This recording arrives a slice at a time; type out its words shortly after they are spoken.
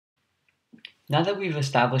Now that we've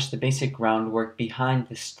established the basic groundwork behind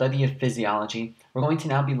the study of physiology, we're going to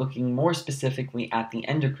now be looking more specifically at the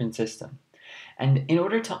endocrine system. And in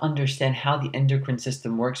order to understand how the endocrine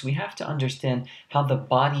system works, we have to understand how the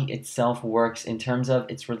body itself works in terms of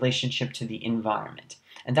its relationship to the environment.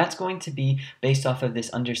 And that's going to be based off of this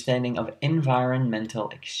understanding of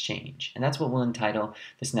environmental exchange. And that's what we'll entitle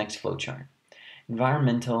this next flowchart.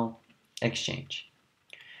 Environmental exchange.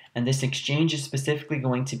 And this exchange is specifically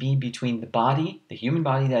going to be between the body, the human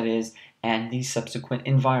body that is, and the subsequent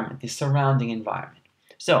environment, the surrounding environment.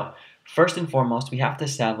 So, first and foremost, we have to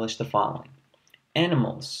establish the following.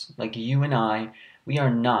 Animals, like you and I, we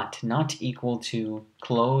are not equal to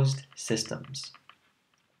closed systems.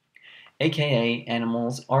 AKA,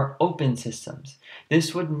 animals are open systems.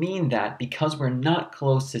 This would mean that because we're not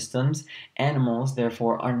closed systems, animals,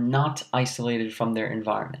 therefore, are not isolated from their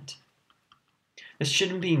environment. This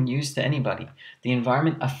shouldn't be news to anybody. The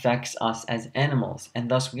environment affects us as animals,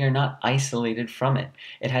 and thus we are not isolated from it.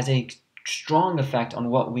 It has a strong effect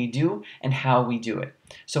on what we do and how we do it.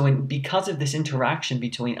 So because of this interaction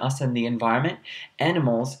between us and the environment,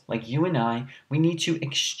 animals, like you and I, we need to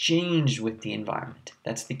exchange with the environment.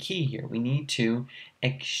 That's the key here. We need to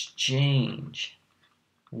exchange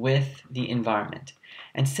with the environment.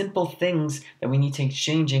 And simple things that we need to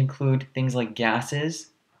exchange include things like gases.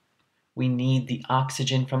 We need the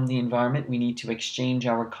oxygen from the environment. We need to exchange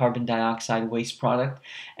our carbon dioxide waste product,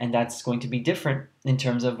 and that's going to be different in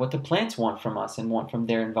terms of what the plants want from us and want from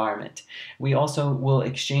their environment. We also will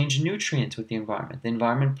exchange nutrients with the environment. The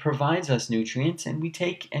environment provides us nutrients, and we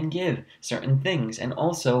take and give certain things, and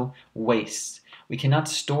also waste. We cannot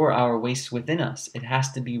store our waste within us. It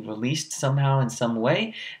has to be released somehow in some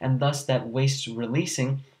way, and thus that waste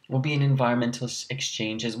releasing will be an environmental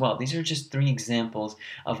exchange as well. These are just 3 examples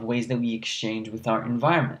of ways that we exchange with our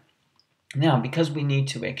environment. Now, because we need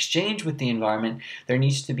to exchange with the environment, there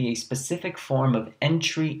needs to be a specific form of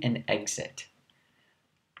entry and exit,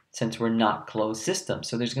 since we're not closed systems.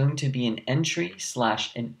 So there's going to be an entry /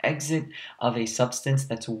 an exit of a substance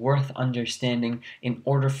that's worth understanding in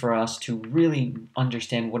order for us to really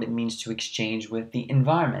understand what it means to exchange with the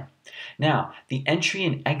environment. Now, the entry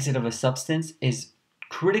and exit of a substance is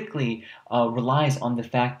critically relies on the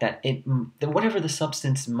fact that whatever the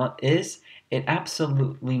substance is, it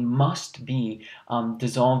absolutely must be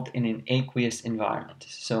dissolved in an aqueous environment.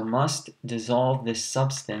 So must dissolve this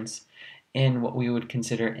substance in what we would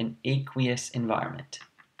consider an aqueous environment.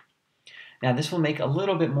 Now this will make a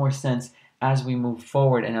little bit more sense as we move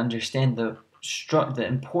forward and understand the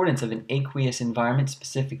importance of an aqueous environment,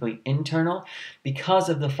 specifically internal, because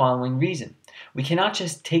of the following reason. We cannot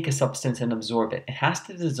just take a substance and absorb it. It has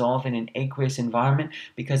to dissolve in an aqueous environment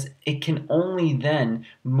because it can only then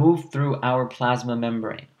move through our plasma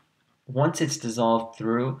membrane. Once it's dissolved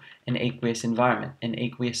through an aqueous environment, an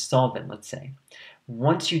aqueous solvent, let's say.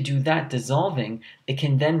 Once you do that dissolving, it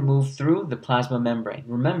can then move through the plasma membrane.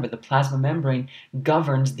 Remember, the plasma membrane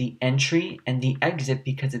governs the entry and the exit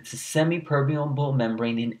because it's a semi-permeable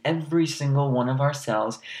membrane in every single one of our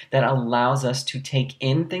cells that allows us to take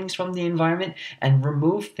in things from the environment and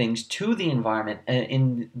remove things to the environment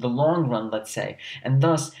in the long run, let's say. And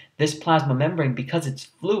thus, this plasma membrane, because it's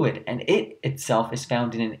fluid and it itself is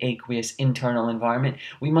found in an aqueous internal environment,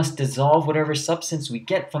 we must dissolve whatever substance we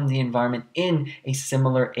get from the environment in a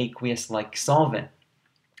similar aqueous-like solvent.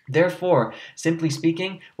 Therefore, simply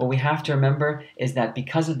speaking, what we have to remember is that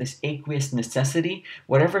because of this aqueous necessity,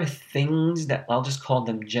 whatever things that, I'll just call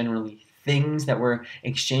them generally things that we're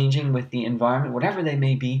exchanging with the environment, whatever they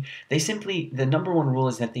may be, the number one rule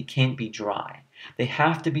is that they can't be dry. They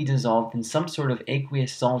have to be dissolved in some sort of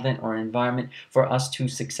aqueous solvent or environment for us to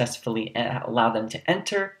successfully allow them to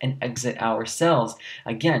enter and exit our cells.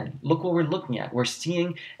 Again, look what we're looking at. We're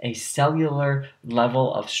seeing a cellular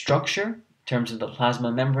level of structure in terms of the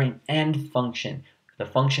plasma membrane and function. The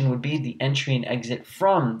function would be the entry and exit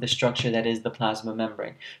from the structure that is the plasma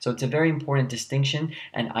membrane. So it's a very important distinction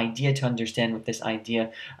and idea to understand with this idea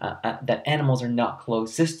that animals are not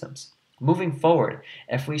closed systems. Moving forward,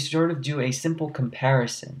 if we sort of do a simple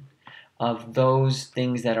comparison of those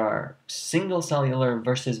things that are single cellular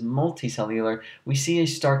versus multicellular, we see a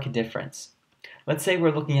stark difference. Let's say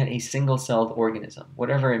we're looking at a single-celled organism,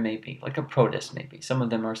 whatever it may be, like a protist maybe. Some of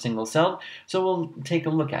them are single-celled, so we'll take a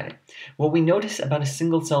look at it. What we notice about a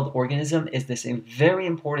single-celled organism is this a very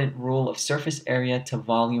important rule of surface area to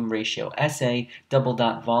volume ratio. SA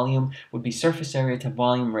volume would be surface area to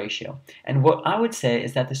volume ratio. And what I would say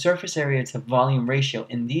is that the surface area to volume ratio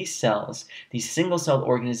in these cells, these single-celled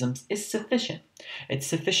organisms, is sufficient. It's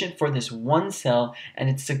sufficient for this one cell, and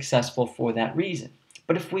it's successful for that reason.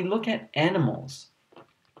 But if we look at animals,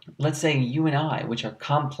 let's say you and I, which are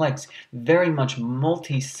complex, very much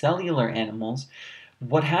multicellular animals,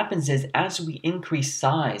 what happens is as we increase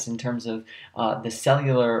size in terms of the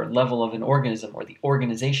cellular level of an organism, or the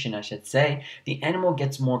organization, I should say, the animal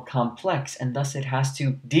gets more complex, and thus it has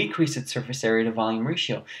to decrease its surface area to volume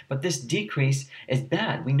ratio. But this decrease is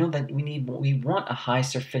bad. We know that we want a high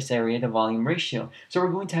surface area to volume ratio, so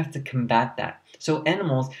we're going to have to combat that. So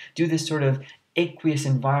animals do this sort of aqueous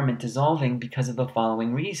environment dissolving because of the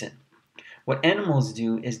following reason. What animals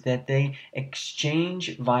do is that they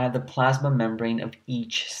exchange via the plasma membrane of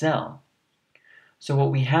each cell. So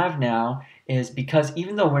what we have now is, because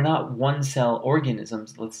even though we're not one-cell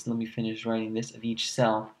organisms, let me finish writing this, of each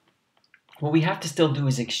cell, what we have to still do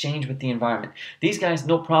is exchange with the environment. These guys,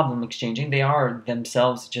 no problem exchanging. They are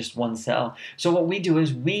themselves just one cell. So what we do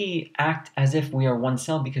is we act as if we are one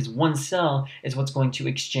cell, because one cell is what's going to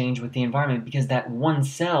exchange with the environment, because that one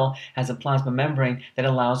cell has a plasma membrane that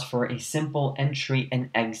allows for a simple entry and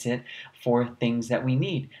exit for things that we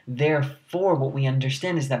need. Therefore, what we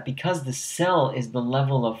understand is that because the cell is the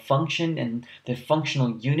level of function and the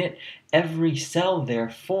functional unit, every cell,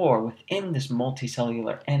 therefore, within this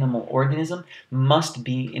multicellular animal organism must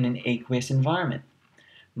be in an aqueous environment.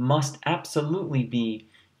 Must absolutely be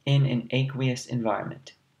in an aqueous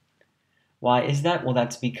environment. Why is that? Well,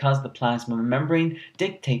 that's because the plasma membrane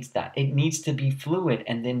dictates that. It needs to be fluid,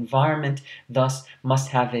 and the environment thus must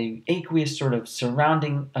have an aqueous sort of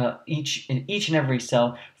surrounding each and every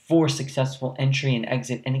cell for successful entry and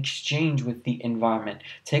exit and exchange with the environment.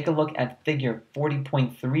 Take a look at figure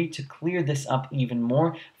 40.3 to clear this up even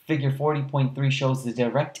more. Figure 40.3 shows the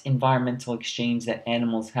direct environmental exchange that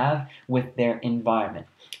animals have with their environment.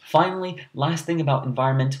 Finally, last thing about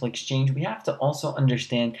environmental exchange, we have to also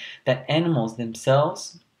understand that animals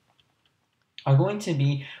themselves are going to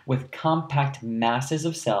be with compact masses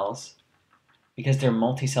of cells, because they're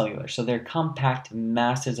multicellular, so they're compact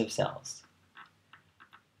masses of cells.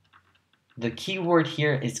 The key word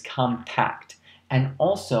here is compact, and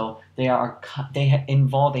also they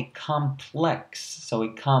involve a complex, so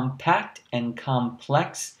a compact and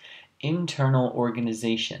complex internal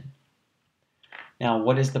organization. Now,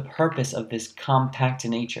 what is the purpose of this compact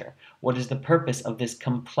nature? What is the purpose of this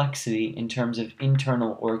complexity in terms of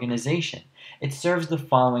internal organization? It serves the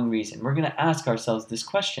following reason. We're going to ask ourselves this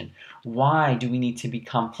question. Why do we need to be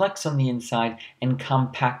complex on the inside and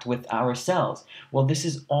compact with our cells? Well, this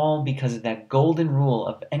is all because of that golden rule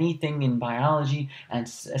of anything in biology, and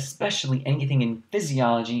especially anything in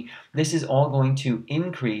physiology. This is all going to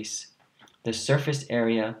increase the surface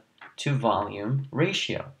area to volume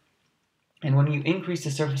ratio. And when you increase the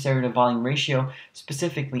surface area to volume ratio,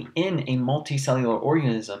 specifically in a multicellular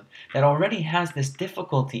organism that already has this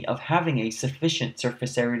difficulty of having a sufficient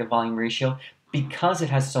surface area to volume ratio, because it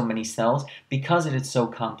has so many cells, because it is so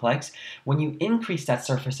complex, when you increase that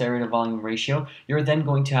surface area to volume ratio, you're then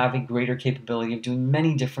going to have a greater capability of doing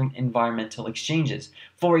many different environmental exchanges.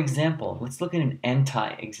 For example, let's look at an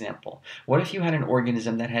anti-example. What if you had an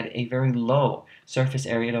organism that had a very low surface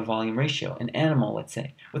area to volume ratio, an animal, let's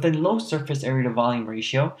say, with a low surface area to volume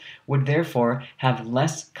ratio, would therefore have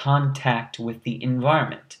less contact with the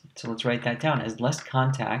environment. So let's write that down as less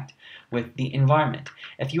contact with the environment.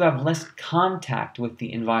 If you have less contact with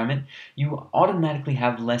the environment, you automatically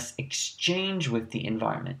have less exchange with the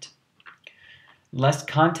environment. Less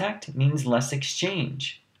contact means less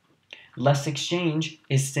exchange. Less exchange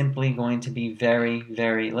is simply going to be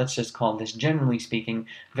very, let's just call this, generally speaking,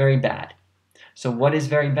 very bad. So what is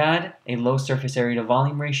very bad? A low surface area to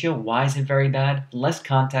volume ratio. Why is it very bad? Less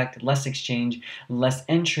contact, less exchange, less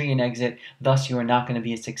entry and exit. Thus, you are not going to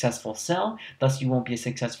be a successful cell. Thus, you won't be a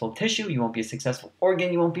successful tissue. You won't be a successful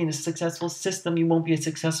organ. You won't be in a successful system. You won't be a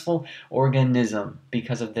successful organism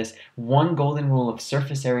because of this one golden rule of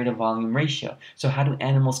surface area to volume ratio. So how do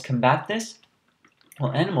animals combat this?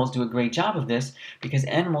 Well, animals do a great job of this because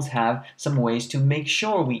animals have some ways to make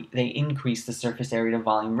sure they increase the surface area to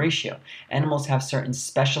volume ratio. Animals have certain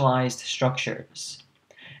specialized structures.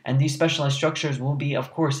 And these specialized structures will be,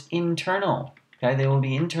 of course, internal. Okay? They will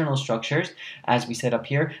be internal structures, as we said up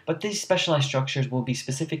here, but these specialized structures will be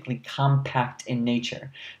specifically compact in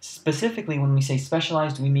nature. Specifically, when we say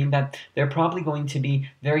specialized, we mean that they're probably going to be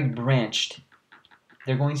very branched.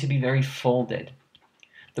 They're going to be very folded.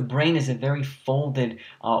 The brain is a very folded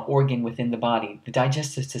organ within the body. The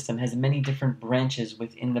digestive system has many different branches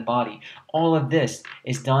within the body. All of this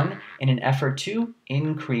is done in an effort to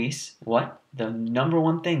increase what? The number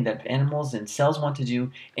one thing that animals and cells want to do,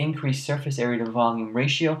 increase surface area to volume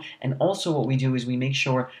ratio. And also what we do is we make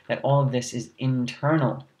sure that all of this is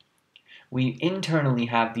internal. We internally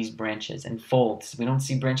have these branches and folds. We don't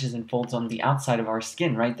see branches and folds on the outside of our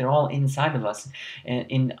skin, right? They're all inside of us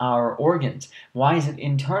in our organs. Why is it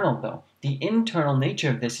internal though? The internal nature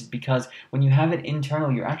of this is because when you have it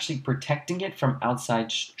internal, you're actually protecting it from outside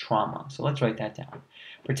trauma. So let's write that down.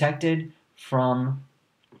 Protected from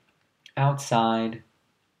outside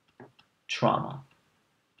trauma.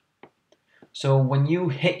 So when you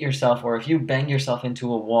hit yourself, or if you bang yourself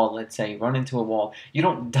into a wall, let's say, run into a wall, you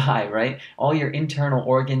don't die, right? All your internal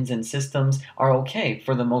organs and systems are okay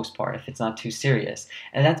for the most part, if it's not too serious.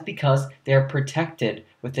 And that's because they're protected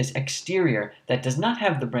with this exterior that does not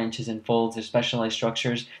have the branches and folds or specialized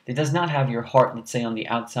structures. It does not have your heart, let's say, on the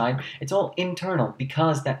outside. It's all internal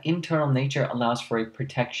because that internal nature allows for a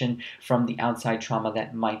protection from the outside trauma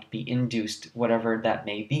that might be induced, whatever that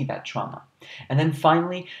may be, that trauma. And then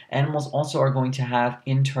finally, animals also are going to have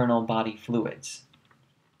internal body fluids.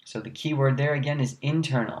 So the key word there again is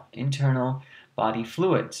internal body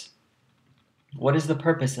fluids. What is the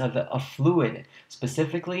purpose of a fluid?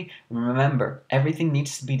 Specifically, remember, everything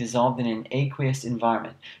needs to be dissolved in an aqueous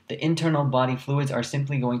environment. The internal body fluids are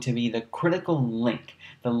simply going to be the critical link,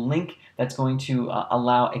 the link that's going to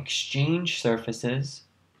allow exchange surfaces.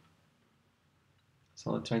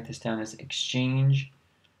 So let's write this down as exchange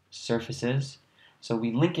surfaces. So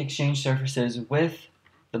we link exchange surfaces with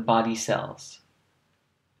the body cells.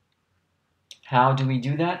 How do we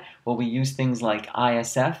do that? Well, we use things like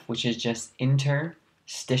ISF, which is just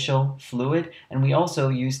interstitial fluid, and we also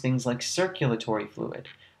use things like circulatory fluid,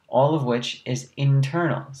 all of which is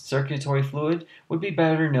internal. Circulatory fluid would be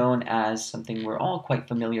better known as something we're all quite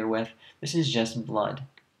familiar with. This is just blood.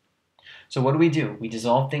 So what do? We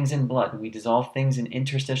dissolve things in blood. We dissolve things in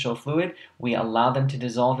interstitial fluid. We allow them to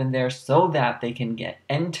dissolve in there so that they can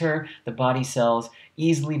enter the body cells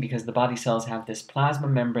easily, because the body cells have this plasma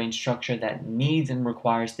membrane structure that needs and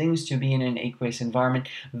requires things to be in an aqueous environment.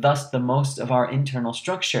 Thus, the most of our internal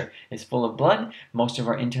structure is full of blood. Most of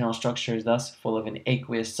our internal structure is thus full of an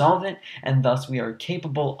aqueous solvent, and thus we are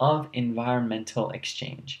capable of environmental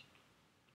exchange.